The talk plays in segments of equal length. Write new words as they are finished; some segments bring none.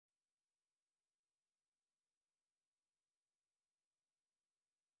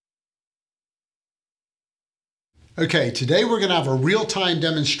Okay, today we're gonna have a real-time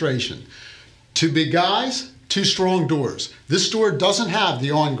demonstration. 2 big guys, 2 strong doors. This door doesn't have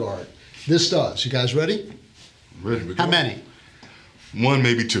the OnGARD. This does. You guys ready? Ready. How many? 1,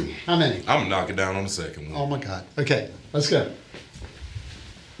 maybe 2. How many? I'm gonna knock it down on the second one. Oh my God. Okay, let's go.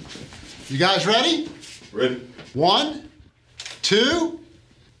 You guys ready? Ready? 1, 2,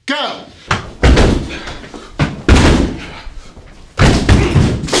 go!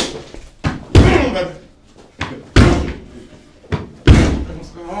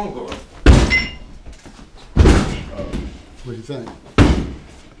 What do you think? I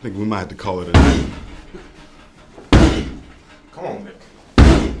think we might have to call it a night. Come on, Nick.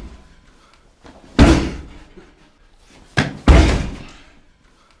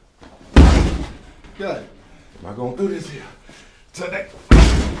 Good. Am I gonna do this here today?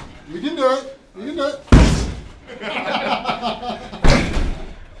 You can do it. You can do it.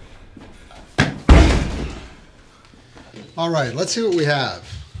 All right, let's see what we have.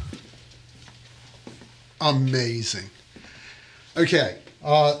 Amazing. Okay,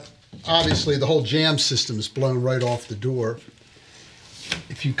 obviously the whole jam system is blown right off the door.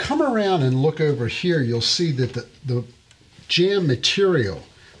 If you come around and look over here, you'll see that the jam material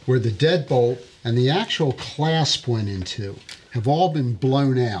where the deadbolt and the actual clasp went into have all been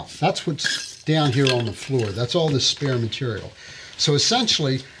blown out. That's what's down here on the floor. That's all the spare material. So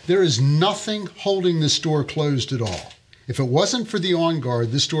essentially, there is nothing holding this door closed at all. If it wasn't for the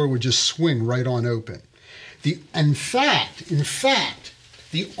OnGARD, this door would just swing right on open. In fact,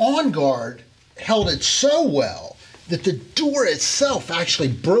 the OnGARD held it so well that the door itself actually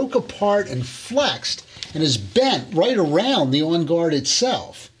broke apart and flexed and is bent right around the OnGARD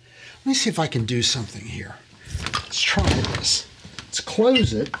itself. Let me see if I can do something here. Let's try this. Let's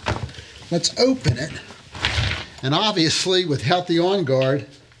close it. Let's open it. And obviously, without the OnGARD,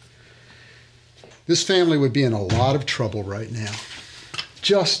 this family would be in a lot of trouble right now.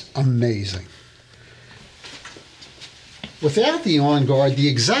 Just amazing. Without the OnGARD, the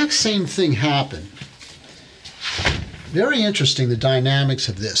exact same thing happened. Very interesting, the dynamics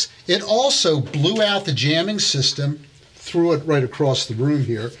of this. It also blew out the jamming system, threw it right across the room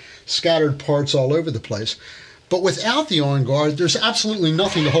here, scattered parts all over the place. But without the OnGARD, there's absolutely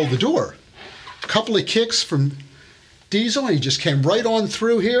nothing to hold the door. A couple of kicks from Diesel, and he just came right on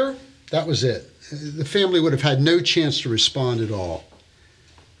through here. That was it. The family would have had no chance to respond at all.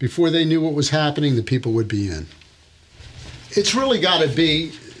 Before they knew what was happening, the people would be in. It's really got to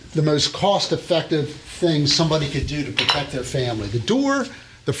be the most cost-effective thing somebody could do to protect their family.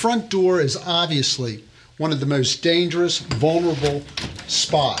 The front door is obviously one of the most dangerous, vulnerable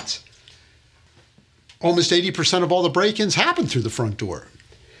spots. Almost 80% of all the break-ins happen through the front door.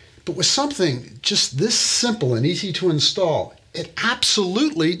 But with something just this simple and easy to install, it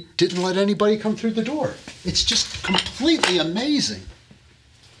absolutely didn't let anybody come through the door. It's just completely amazing.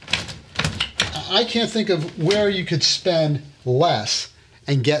 I can't think of where you could spend less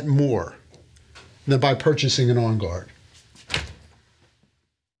and get more than by purchasing an OnGARD.